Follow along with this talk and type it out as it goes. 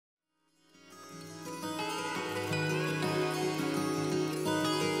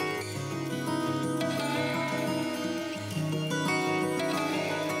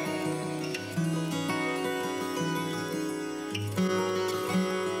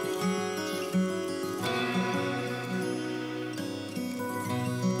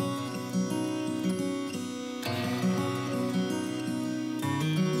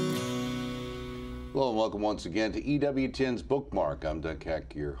Hello and welcome once again to EWTN's Bookmark. I'm Doug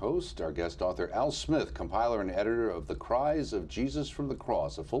Keck, your host. Our guest author, Allan Smith, compiler and editor of The Cries of Jesus from the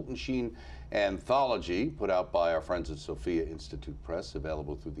Cross, a Fulton Sheen anthology put out by our friends at Sophia Institute Press,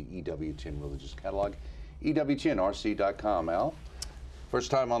 available through the EWTN Religious Catalog, EWTNRC.com. Al, first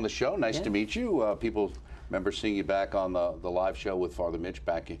time on the show. Nice to meet you. People remember seeing you back on the live show with Father Mitch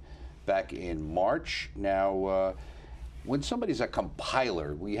back in March. Now, when somebody's a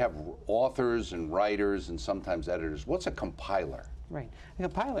compiler, we have authors and writers and sometimes editors. What's a compiler? Right. A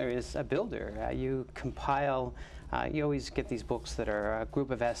compiler is a builder. You compile, you always get these books that are a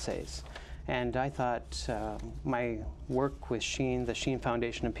group of essays. And I thought my work with Sheen, the Sheen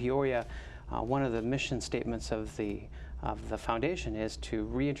Foundation in Peoria, one of the mission statements of the foundation is to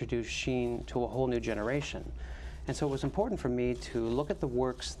reintroduce Sheen to a whole new generation. And so it was important for me to look at the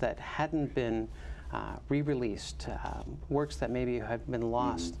works that hadn't been re-released, works that maybe had been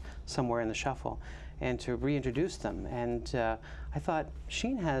lost somewhere in the shuffle, and to reintroduce them. And I thought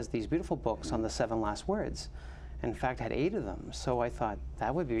Sheen has these beautiful books on the 7 last words. In fact, had 8 of them. So I thought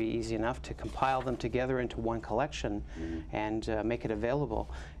that would be easy enough to compile them together into one collection and make it available.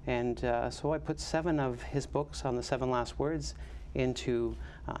 And so I put 7 of his books on the 7 last words into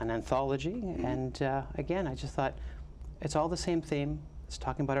an anthology. And again, I just thought it's all the same theme. It's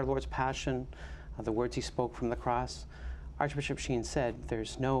talking about our Lord's passion, the words he spoke from the cross. Archbishop Sheen said,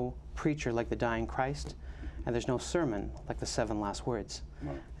 there's no preacher like the dying Christ, and there's no sermon like the 7 last words.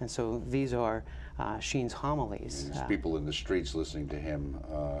 Wow. And so these are Sheen's homilies. There's people in the streets listening to him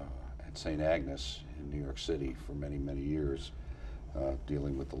at St. Agnes in New York City for many, many years,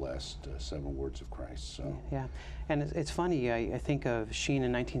 dealing with the last 7 words of Christ. So. Yeah, and it's funny, I think of Sheen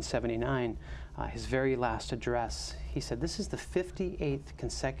in 1979, his very last address. He said, this is the 58th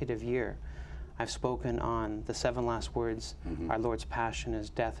consecutive year I've spoken on the 7 last words, our Lord's passion,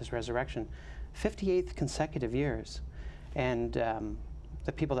 his death, his resurrection. 58th consecutive years. And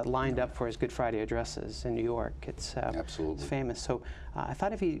the people that lined up for his Good Friday addresses in New York, it's famous. So I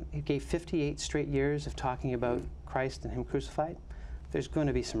thought if he gave 58 straight years of talking about Christ and him crucified, there's going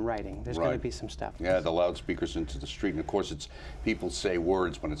to be some writing. There's going to be some stuff. Yeah, the loudspeakers into the street. And of course, it's people say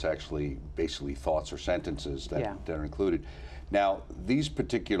words when it's actually basically thoughts or sentences that are included. Now, these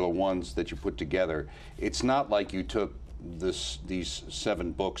particular ones that you put together, it's not like you took these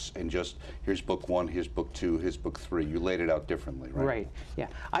 7 books and just, here's book 1, here's book 2, here's book 3. You laid it out differently, right? Right, yeah.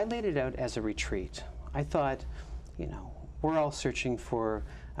 I laid it out as a retreat. I thought, you know, we're all searching for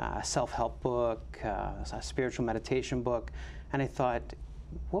a self-help book, a spiritual meditation book, and I thought,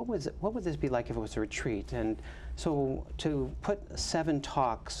 what would this be like if it was a retreat? And so to put 7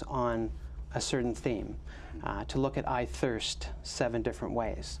 talks on a certain theme, to look at I thirst 7 different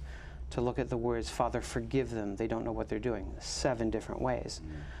ways, to look at the words, Father, forgive them, they don't know what they're doing, 7 different ways.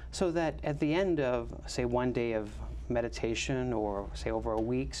 So that at the end of, say, 1 day of meditation, or say over a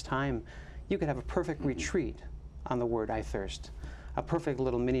week's time, you could have a perfect retreat on the word I thirst, a perfect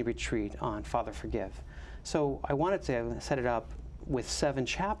little mini retreat on Father, forgive. So I wanted to set it up with 7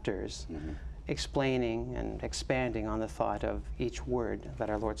 chapters explaining and expanding on the thought of each word that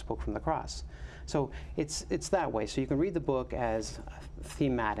our Lord spoke from the cross. So it's that way. So you can read the book as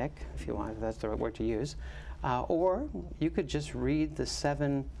thematic, if you want, if that's the right word to use, or you could just read the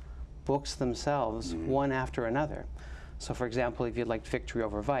 7 books themselves, one after another. So for example, if you liked Victory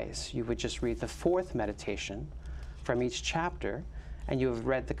Over Vice, you would just read the 4th meditation from each chapter, and you have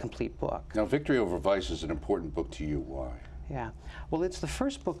read the complete book. Now, Victory Over Vice is an important book to you. Why? Yeah, well, it's the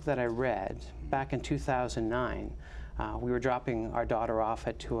first book that I read back in 2009. We were dropping our daughter off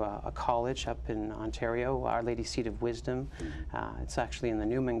to a college up in Ontario, Our Lady Seat of Wisdom. It's actually in the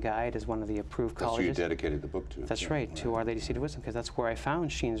Newman Guide as one of the approved colleges. That's who you dedicated the book to. That's right, to Our Lady Seat of Wisdom, because that's where I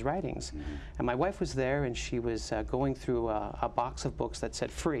found Sheen's writings. And my wife was there, and she was going through a box of books that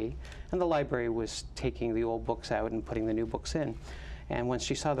said free, and the library was taking the old books out and putting the new books in. And when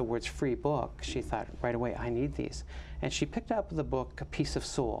she saw the words free book, she thought right away, I need these. And she picked up the book, A Piece of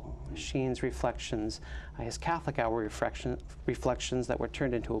Soul, Sheen's reflections, his Catholic Hour reflections that were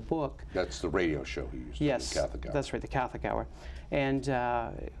turned into a book. That's the radio show he used. Yes, the Catholic Hour. That's right, the Catholic Hour. And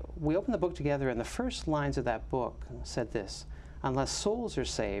we opened the book together, and the first lines of that book said this: unless souls are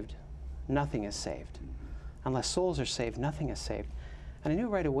saved, nothing is saved. Unless souls are saved, nothing is saved. And I knew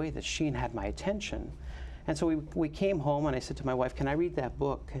right away that Sheen had my attention. And so we came home, and I said to my wife, can I read that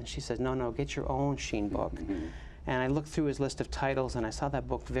book? And she said, no, get your own Sheen book. And I looked through his list of titles, and I saw that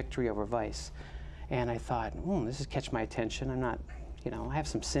book, Victory Over Vice. And I thought, this has catch my attention. I'm not, I have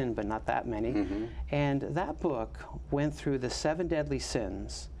some sin, but not that many. And that book went through the 7 deadly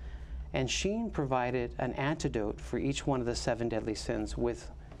sins, and Sheen provided an antidote for each one of the 7 deadly sins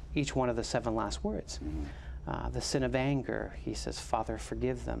with each one of the 7 last words. The sin of anger, he says, Father,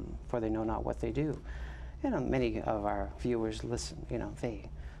 forgive them, for they know not what they do. Many of our viewers listen,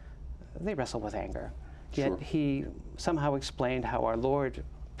 they wrestle with anger. Yet he somehow explained how our Lord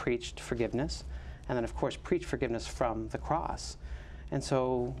preached forgiveness, and then of course preached forgiveness from the cross. And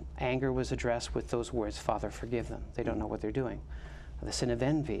so anger was addressed with those words, Father, forgive them. They don't know what they're doing. The sin of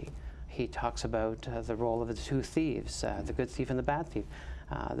envy, he talks about the role of the 2 thieves, the good thief and the bad thief.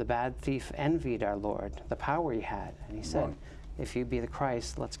 The bad thief envied our Lord, the power he had, and he said, if you be the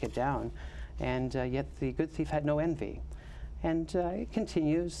Christ, let's get down. And yet the good thief had no envy. And it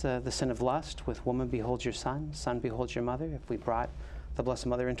continues, the sin of lust with woman, behold your son behold your mother. If we brought the Blessed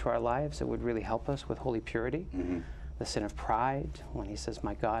Mother into our lives, it would really help us with holy purity. The sin of pride, when he says,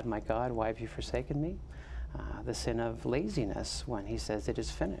 my God, why have you forsaken me? The sin of laziness, when he says, it is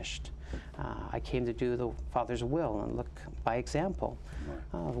finished. I came to do the Father's will and look by example.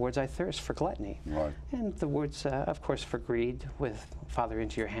 The words, I thirst, for gluttony. And the words, of course, for greed, with Father,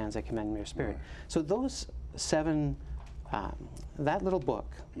 into your hands I commend your spirit. So those 7, that little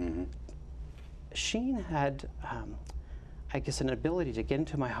book, Sheen had, I guess, an ability to get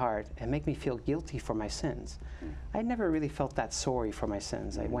into my heart and make me feel guilty for my sins. I never really felt that sorry for my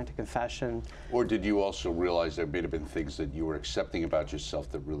sins. I went to confession. Or did you also realize there may have been things that you were accepting about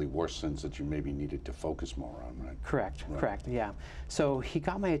yourself that really were sins that you maybe needed to focus more on, right? Correct, yeah. So he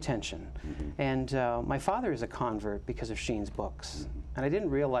got my attention. And my father is a convert because of Sheen's books. And I didn't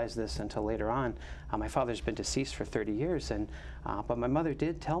realize this until later on. My father's been deceased for 30 years, but my mother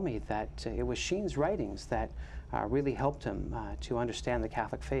did tell me that it was Sheen's writings that really helped him to understand the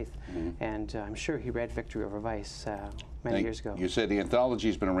Catholic faith. And I'm sure he read Victory Over Vice many years ago. You say the anthology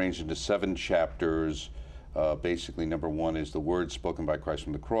has been arranged into 7 chapters. Basically, number 1 is the words spoken by Christ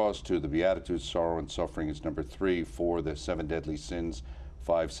from the cross. 2, the Beatitudes, sorrow and suffering is number 3. 4, the 7 deadly sins.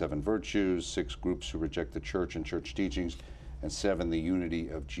 5, 7 virtues. 6, groups who reject the church and church teachings. And 7, the unity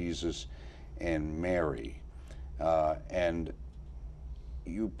of Jesus and Mary. And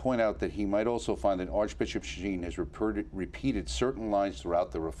you point out that he might also find that Archbishop Sheen has repeated certain lines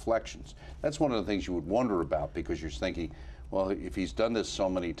throughout the reflections. That's one of the things you would wonder about, because you're thinking, well, if he's done this so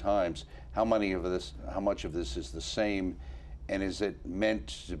many times, how much of this is the same, and is it meant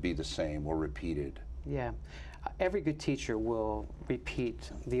to be the same or repeated? Yeah, every good teacher will repeat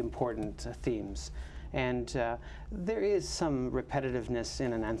the important themes. And there is some repetitiveness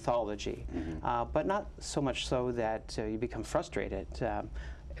in an anthology, but not so much so that you become frustrated.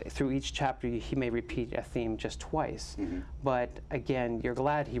 Through each chapter, he may repeat a theme just twice, but again, you're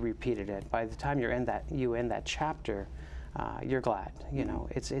glad he repeated it. By the time you end that chapter, you're glad.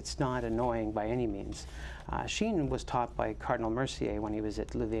 It's not annoying by any means. Sheen was taught by Cardinal Mercier when he was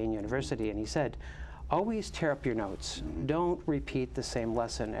at Louvain University, and he said, always tear up your notes. Don't repeat the same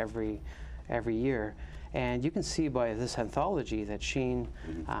lesson every year. And you can see by this anthology that Sheen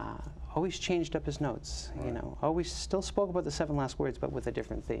always changed up his notes, always still spoke about the 7 last words, but with a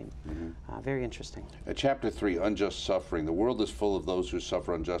different theme. Very interesting. Chapter 3, unjust suffering. The world is full of those who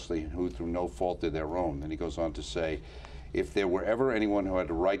suffer unjustly and who through no fault of their own. Then he goes on to say, if there were ever anyone who had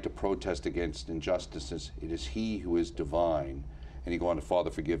a right to protest against injustices, it is he who is divine. And he goes on to, Father,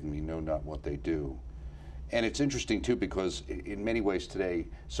 forgive them, you know not what they do. And it's interesting, too, because in many ways today,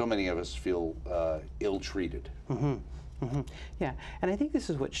 so many of us feel ill-treated. Yeah, and I think this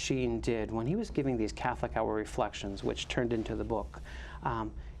is what Sheen did when he was giving these Catholic Hour reflections, which turned into the book.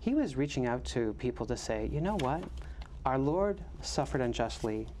 He was reaching out to people to say, you know what? Our Lord suffered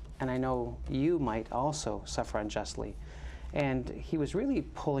unjustly, and I know you might also suffer unjustly. And he was really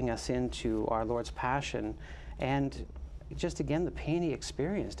pulling us into our Lord's passion and just again the pain he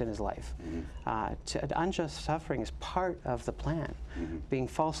experienced in his life. Unjust suffering is part of the plan. Being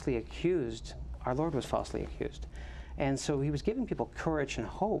falsely accused, our Lord was falsely accused. And so he was giving people courage and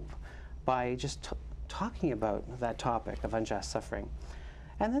hope by just talking about that topic of unjust suffering.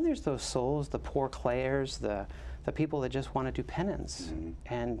 And then there's those souls, the poor Clares, the people that just want to do penance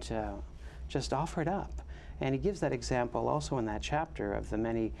and just offer it up. And he gives that example also in that chapter of the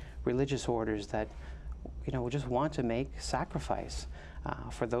many religious orders that just want to make sacrifice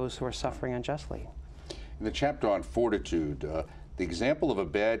for those who are suffering unjustly. In the chapter on fortitude, the example of a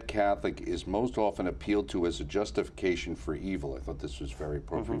bad Catholic is most often appealed to as a justification for evil. I thought this was very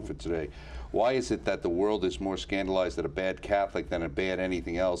appropriate for today. Why is it that the world is more scandalized at a bad Catholic than a bad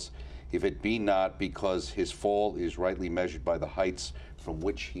anything else, if it be not because his fall is rightly measured by the heights from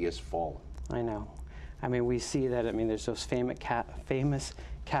which he has fallen? I know. I mean, we see that, there's those famous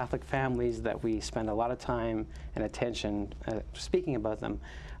Catholic families that we spend a lot of time and attention speaking about them.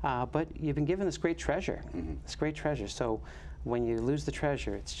 But you've been given this great treasure, this great treasure. So when you lose the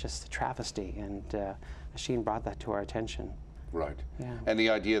treasure, it's just a travesty. And Sheen brought that to our attention. Right. Yeah. And the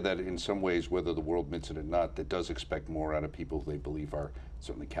idea that in some ways, whether the world admits it or not, that does expect more out of people who they believe are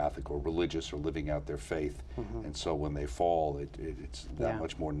certainly Catholic or religious or living out their faith. And so when they fall, it's that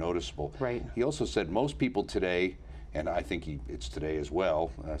much more noticeable. Right. He also said most people today, and I think it's today as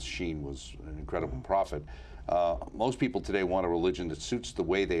well, Sheen was an incredible prophet, most people today want a religion that suits the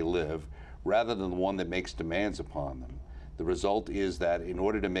way they live rather than the one that makes demands upon them. The result is that in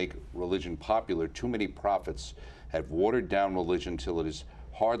order to make religion popular, too many prophets have watered down religion till it is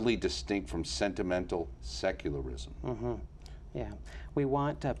hardly distinct from sentimental secularism. Yeah, we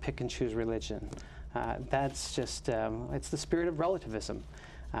want pick and choose religion. That's just, it's the spirit of relativism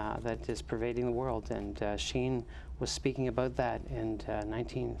that is pervading the world. And Sheen was speaking about that in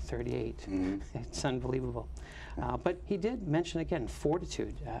 1938. It's unbelievable. But he did mention again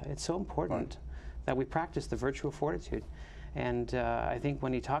fortitude. It's so important that we practice the virtue of fortitude. And I think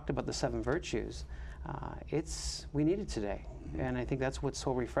when he talked about the 7 virtues, we need it today. And I think that's what's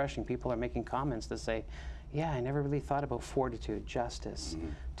so refreshing. People are making comments that say, yeah, I never really thought about fortitude, justice,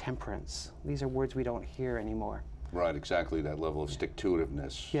 temperance. These are words we don't hear anymore. Right, exactly, that level of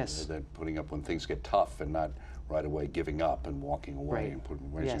stick-to-itiveness. Yes. That putting up when things get tough and not right away giving up and walking away and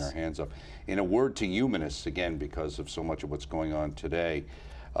raising our hands up. In a word to humanists, again, because of so much of what's going on today,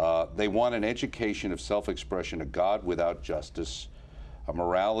 they want an education of self-expression, a God without justice, a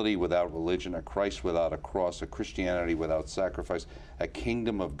morality without religion, a Christ without a cross, a Christianity without sacrifice, a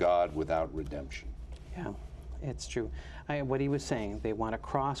kingdom of God without redemption. Yeah, it's true. What he was saying, they want a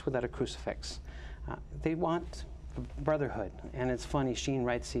cross without a crucifix. They want brotherhood. And it's funny, Sheen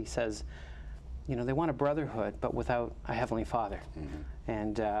writes, he says, you know, they want a brotherhood, but without a Heavenly Father.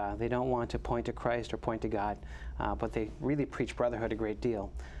 And they don't want to point to Christ or point to God, but they really preach brotherhood a great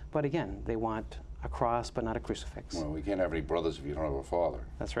deal. But again, they want a cross, but not a crucifix. Well, we can't have any brothers if you don't have a father.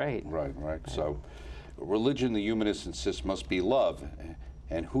 That's right. Right. So religion, the humanists insist, must be love.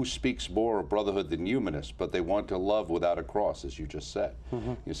 And who speaks more of brotherhood than humanists? But they want to love without a cross, as you just said.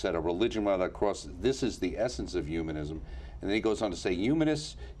 You said a religion without a cross, this is the essence of humanism. And then he goes on to say,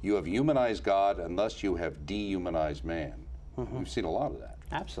 humanists, you have humanized God, and thus you have dehumanized man. We've seen a lot of that.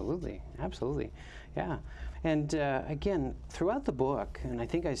 Absolutely, absolutely, yeah. And again, throughout the book, and I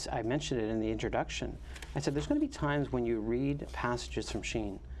think I mentioned it in the introduction, I said there's going to be times when you read passages from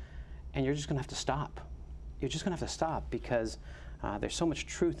Sheen, and you're just going to have to stop. You're just going to have to stop because there's so much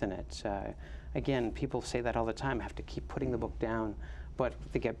truth in it. Again, people say that all the time, I have to keep putting the book down, but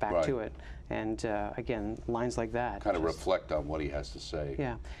they get back to it. And again, lines like that. Kind of reflect on what he has to say.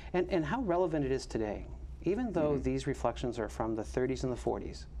 Yeah, and how relevant it is today. Even though these reflections are from the 30s and the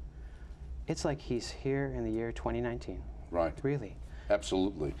 40s, it's like he's here in the year 2019. Right. Really.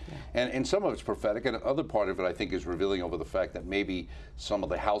 Absolutely. And some of it's prophetic, and other part of it, I think, is revealing over the fact that maybe some of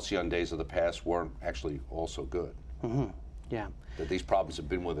the halcyon days of the past weren't actually also good. Yeah. That these problems have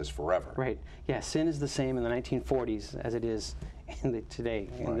been with us forever. Right. Yeah, sin is the same in the 1940s as it is in today,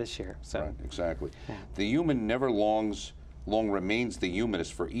 in this year. So. Right, exactly. The human never long remains the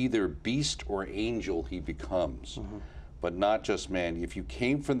humanist, for either beast or angel he becomes. But not just man. If you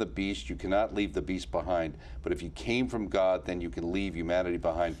came from the beast, you cannot leave the beast behind. But if you came from God, then you can leave humanity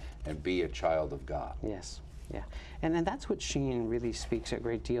behind and be a child of God. Yes, yeah. And that's what Sheen really speaks a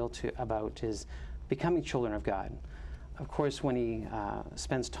great deal about, is becoming children of God. Of course, when he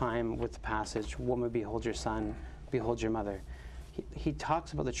spends time with the passage, woman, behold your son, behold your mother, he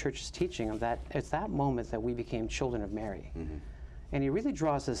talks about the church's teaching of that. It's that moment that we became children of Mary. And he really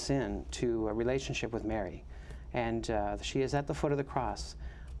draws us in to a relationship with Mary. And she is at the foot of the cross,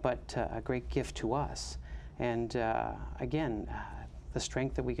 but a great gift to us. And again, the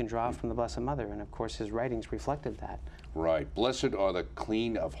strength that we can draw from the Blessed Mother, and of course his writings reflected that. Right. Blessed are the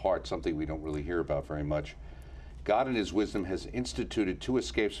clean of heart, something we don't really hear about very much. God in his wisdom has instituted 2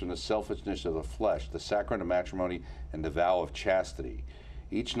 escapes from the selfishness of the flesh, the sacrament of matrimony and the vow of chastity.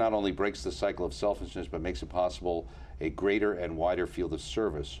 Each not only breaks the cycle of selfishness, but makes it possible a greater and wider field of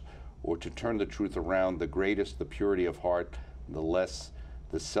service, or to turn the truth around, the greatest the purity of heart, the less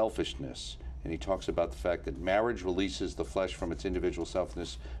the selfishness. And he talks about the fact that marriage releases the flesh from its individual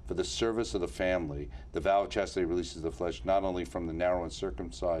selfishness for the service of the family. The vow of chastity releases the flesh not only from the narrow and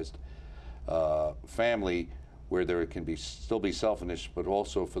circumcised family, where there can still be selfishness, but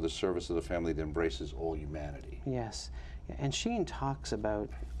also for the service of the family that embraces all humanity. Yes, and Sheen talks about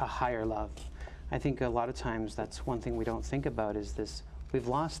a higher love. I think a lot of times that's one thing we don't think about, is this, we've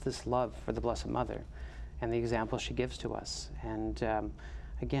lost this love for the Blessed Mother and the example she gives to us. And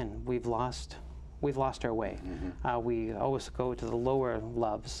again, we've lost our way. We always go to the lower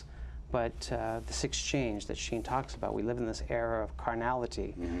loves, but this exchange that Sheen talks about. We live in this era of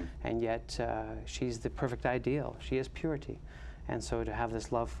carnality, and yet she's the perfect ideal. She is purity. And so to have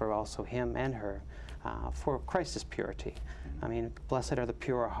this love for also him and her, for Christ is purity. I mean, blessed are the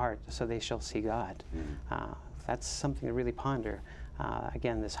pure heart, so they shall see God. That's something to really ponder.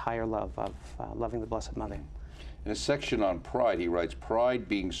 Again, this higher love of loving the Blessed Mother. In a section on pride, he writes, pride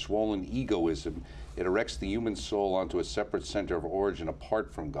being swollen egoism, it erects the human soul onto a separate center of origin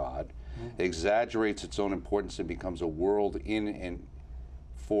apart from God. It exaggerates its own importance and becomes a world in and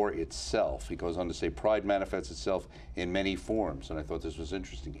for itself. He goes on to say, pride manifests itself in many forms, and I thought this was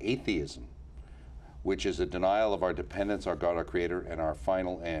interesting. Atheism, which is a denial of our dependence on God, our Creator, and our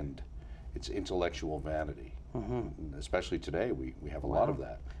final end. It's intellectual vanity. Especially today, we have a lot of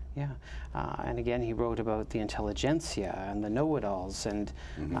that. Yeah, and again, he wrote about the intelligentsia and the know-it-alls, and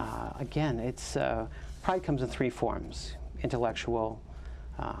again, it's pride comes in three forms: intellectual,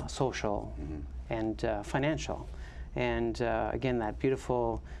 social, and financial. And again, that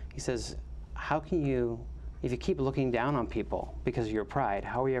beautiful, he says, how can you, if you keep looking down on people because of your pride,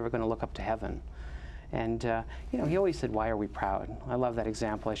 how are you ever going to look up to heaven? And you know, he always said, why are we proud? I love that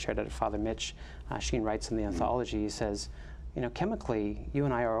example I shared at Father Mitch. Sheen writes in the Anthology, he says, you know, chemically, you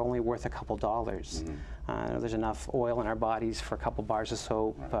and I are only worth a couple dollars. There's enough oil in our bodies for a couple bars of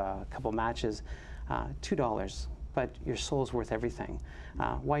soap, a couple matches, $2, but your soul's worth everything.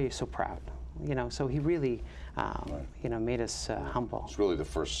 Why are you so proud? You know, so he really, you know, made us humble. It's really the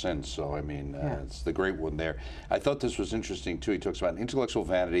first sin, so I mean, it's the great one there. I thought this was interesting too. He talks about intellectual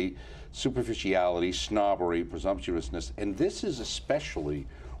vanity, superficiality, snobbery, presumptuousness, and this is especially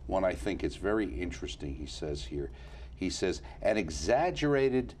one I think it's very interesting. He says here, he says, an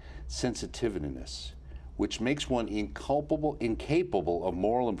exaggerated sensitiveness, which makes one incapable of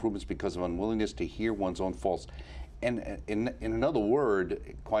moral improvements because of unwillingness to hear one's own faults. And in another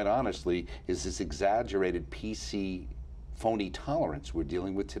word, quite honestly, is this exaggerated PC phony tolerance we're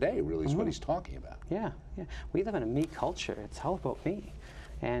dealing with today, really, is what he's talking about. Yeah, yeah. We live in a me culture. It's all about me.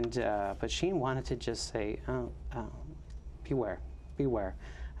 And, but Sheen wanted to just say, beware, beware.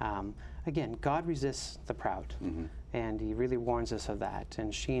 Again, God resists the proud, and he really warns us of that.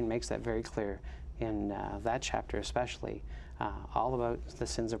 And Sheen makes that very clear in that chapter especially, all about the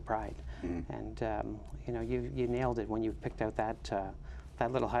sins of pride. And you know, you nailed it when you picked out that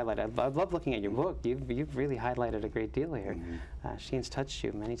that little highlight. I love looking at your book. You've really highlighted a great deal here. Sheen's touched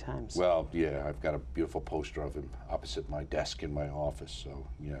you many times. Well, yeah, I've got a beautiful poster of him opposite my desk in my office, so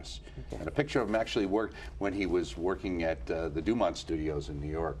yes. And a picture of him actually when he was working at the Dumont Studios in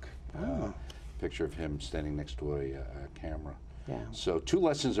New York. Picture of him standing next to a camera. Yeah. So 2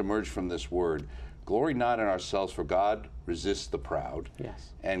 lessons emerge from this word. Glory not in ourselves, for God resists the proud. Yes.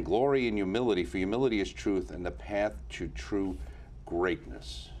 And glory in humility, for humility is truth and the path to true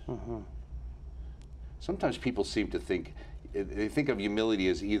greatness. Sometimes people seem to think, they think of humility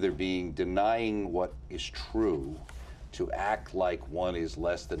as either being denying what is true to act like one is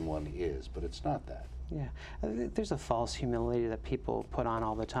less than one is, but it's not that. Yeah, there's a false humility that people put on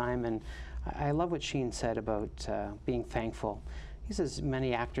all the time, and I love what Sheen said about being thankful. He says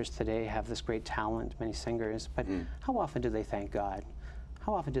many actors today have this great talent, many singers, but how often do they thank God?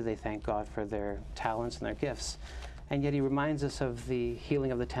 How often do they thank God for their talents and their gifts? And yet he reminds us of the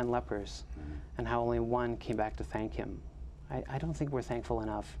healing of the 10 lepers and how only one came back to thank him. I don't think we're thankful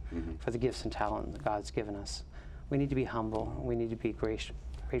enough for the gifts and talent that God's given us. We need to be humble. We need to be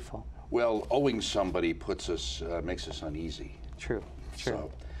grateful. Well, owing somebody puts us, makes us uneasy. True,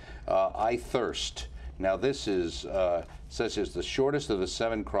 true. So, I thirst. Now this is, says it's the shortest of the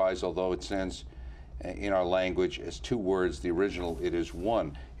 7 cries, although it stands in our language as 2 words. The original, it is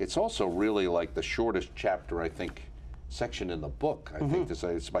 1. It's also really like the shortest chapter, I think, section in the book. I think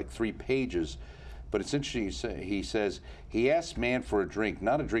it's like 3 pages. But it's interesting, he says, he asked man for a drink,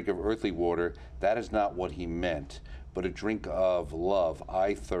 not a drink of earthly water. That is not what he meant, but a drink of love.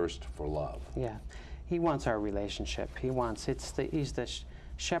 I thirst for love. Yeah, he wants our relationship. He wants, he's the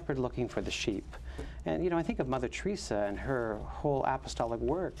shepherd looking for the sheep. And, you know, I think of Mother Teresa and her whole apostolic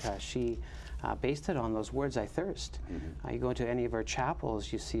work. She based it on those words, I thirst. You go into any of our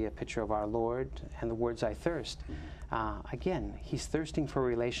chapels, you see a picture of our Lord and the words, I thirst. Again, he's thirsting for a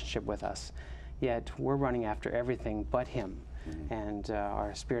relationship with us, yet we're running after everything but him. And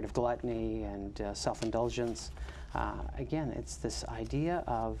our spirit of gluttony and self-indulgence. Again, it's this idea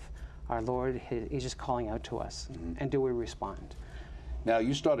of our Lord, he's just calling out to us. And do we respond? Now,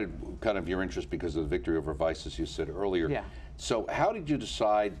 you started kind of your interest because of the victory over vice, as you said earlier. Yeah. So how did you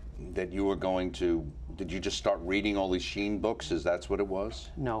decide that you were going to, did you just start reading all these Sheen books? Is that what it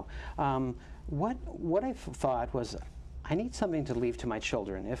was? No. What I thought was, I need something to leave to my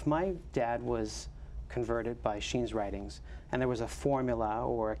children. If my dad was converted by Sheen's writings and there was a formula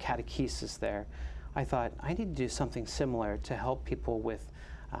or a catechesis there, I thought I need to do something similar to help people with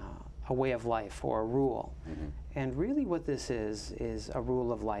a way of life or a rule. And really what this is a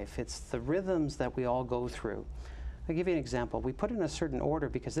rule of life. It's the rhythms that we all go through. I'll give you an example. We put it in a certain order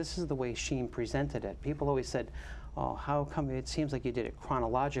because this is the way Sheen presented it. People always said, oh, how come it seems like you did it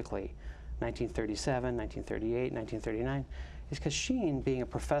chronologically, 1937, 1938, 1939. It's because Sheen, being a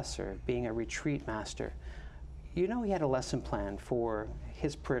professor, being a retreat master, you know, he had a lesson plan for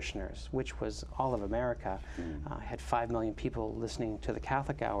his parishioners, which was all of America. Had 5 million people listening to the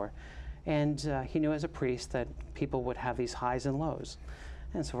Catholic Hour. And he knew as a priest that people would have these highs and lows.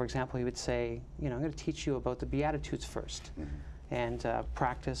 And so, for example, he would say, you know, I'm going to teach you about the Beatitudes first, and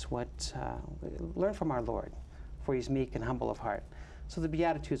practice learn from our Lord, for he's meek and humble of heart. So the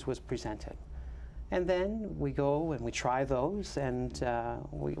Beatitudes was presented. And then we go and we try those, and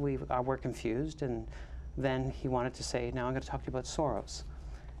we're confused. And then he wanted to say, now I'm going to talk to you about sorrows.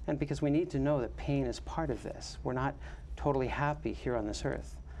 And because we need to know that pain is part of this. We're not totally happy here on this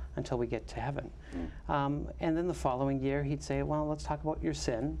earth until we get to heaven. And then the following year he'd say, well, let's talk about your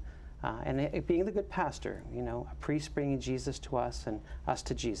sin. And being the good pastor, you know, a priest bringing Jesus to us and us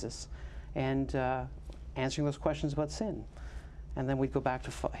to Jesus, and answering those questions about sin. And then we'd go back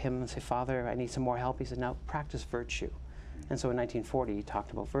to him and say, Father, I need some more help. He said, now practice virtue. And so in 1940 he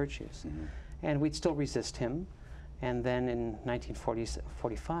talked about virtues. And we'd still resist him. And then in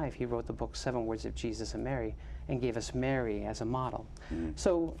 1945 he wrote the book 7 Words of Jesus and Mary, and gave us Mary as a model.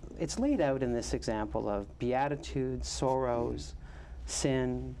 So it's laid out in this example of beatitudes, sorrows,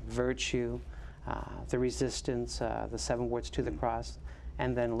 sin, virtue, the resistance, the 7 words to the cross,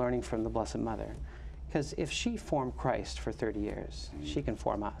 and then learning from the Blessed Mother. Because if she formed Christ for 30 years, she can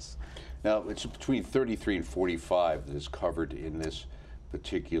form us. Now, it's between 33 and 45 that is covered in this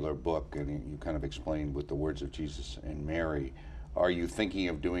particular book, and you kind of explained with the words of Jesus and Mary. Are you thinking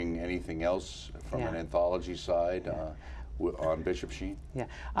of doing anything else from an anthology side on Bishop Sheen? Yeah,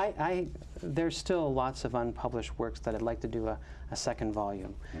 there's still lots of unpublished works that I'd like to do a second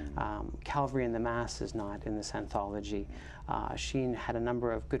volume. Calvary and the Mass is not in this anthology. Sheen had a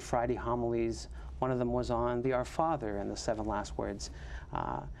number of Good Friday homilies. One of them was on the Our Father and the 7 last words.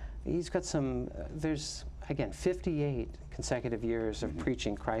 He's got some, there's, again, 58 consecutive years of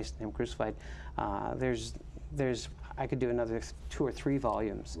preaching Christ and Him crucified. I could do another 2 or 3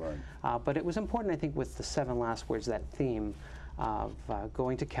 volumes. But it was important, I think, with the 7 last words, that theme of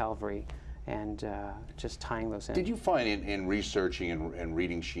going to Calvary and just tying those in. Did you find in researching and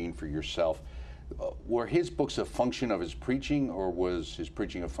reading Sheen for yourself, were his books a function of his preaching, or was his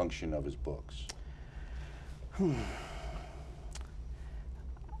preaching a function of his books?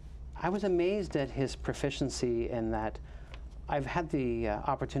 I was amazed at his proficiency in that I've had the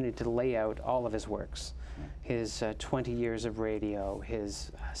opportunity to lay out all of his works. His 20 years of radio,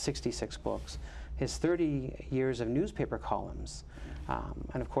 his 66 books, his 30 years of newspaper columns,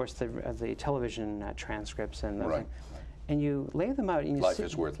 and of course the television transcripts and those things. And you lay them out and you Life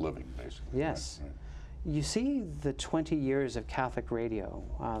is worth living, basically. Yes. You see the 20 years of Catholic radio,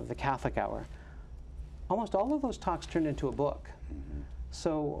 the Catholic Hour. Almost all of those talks turned into a book.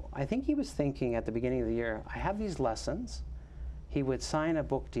 So I think he was thinking at the beginning of the year, I have these lessons. He would sign a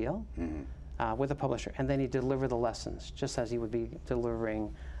book deal with a publisher, and then he'd deliver the lessons, just as he would be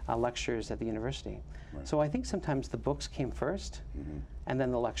delivering lectures at the university. So I think sometimes the books came first, and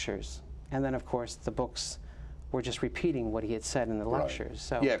then the lectures. And then, of course, the books were just repeating what he had said in the lectures.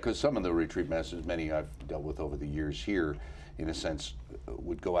 So yeah, because some of the retreat masters, many I've dealt with over the years here, in a sense,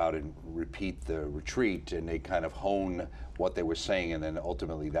 would go out and repeat the retreat, and they kind of hone what they were saying, and then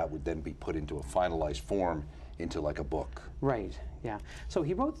ultimately that would then be put into a finalized form into like a book. Right, yeah. So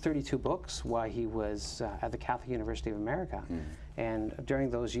he wrote 32 books while he was at the Catholic University of America. And during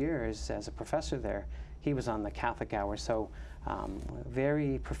those years as a professor there, he was on the Catholic Hour, so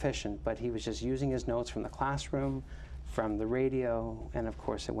very proficient, but he was just using his notes from the classroom, from the radio, and of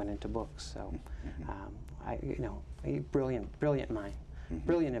course it went into books. So, a brilliant mind,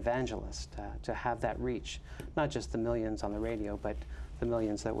 brilliant evangelist to have that reach, not just the millions on the radio, but the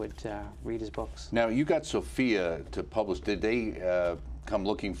millions that would read his books. Now, you got Sophia to publish. Did they come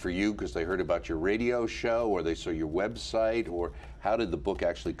looking for you because they heard about your radio show, or they saw your website, or how did the book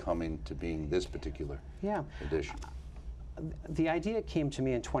actually come into being, this particular edition? The idea came to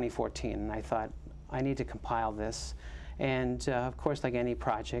me in 2014, and I thought, I need to compile this. And of course, like any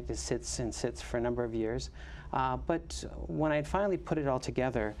project, it sits for a number of years. But when I'd finally put it all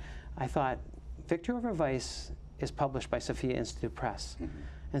together, I thought, Victory Over Vice is published by Sophia Institute Press.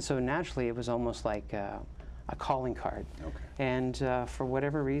 And so naturally, it was almost like a calling card. Okay. And for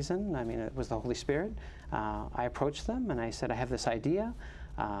whatever reason, I mean, it was the Holy Spirit, I approached them and I said, I have this idea.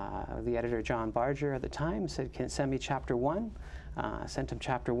 The editor, John Barger, at the time said, can send me chapter 1. Sent him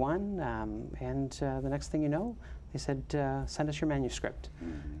chapter 1, and the next thing you know, they said, send us your manuscript.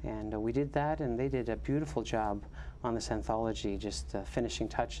 Mm-hmm. And we did that, and they did a beautiful job on this anthology, just finishing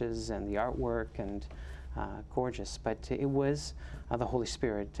touches and the artwork, and gorgeous. But it was the Holy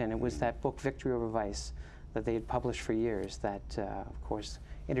Spirit, and it was that book, Victory Over Vice, that they had published for years that, of course,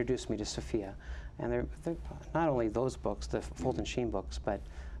 introduced me to Sophia. And they're not only those books, the Fulton Sheen books, but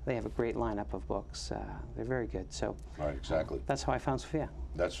they have a great lineup of books. They're very good. So Right, exactly. That's how I found Sophia.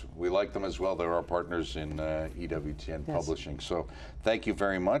 We like them as well. They're our partners in EWTN Yes. Publishing. So thank you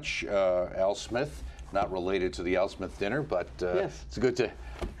very much, Al Smith. Not related to the Al Smith dinner, but Yes. it's good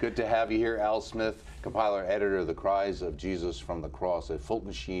to have you here, Al Smith, compiler and editor of the Cries of Jesus from the Cross, a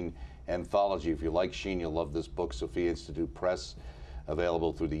Fulton Sheen anthology. If you like Sheen, you'll love this book. Sophia Institute Press,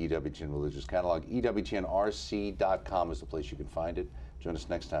 available through the EWTN Religious Catalog. EWTNRC.com is the place you can find it. Join us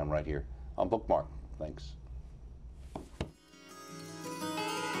next time right here on Bookmark. Thanks.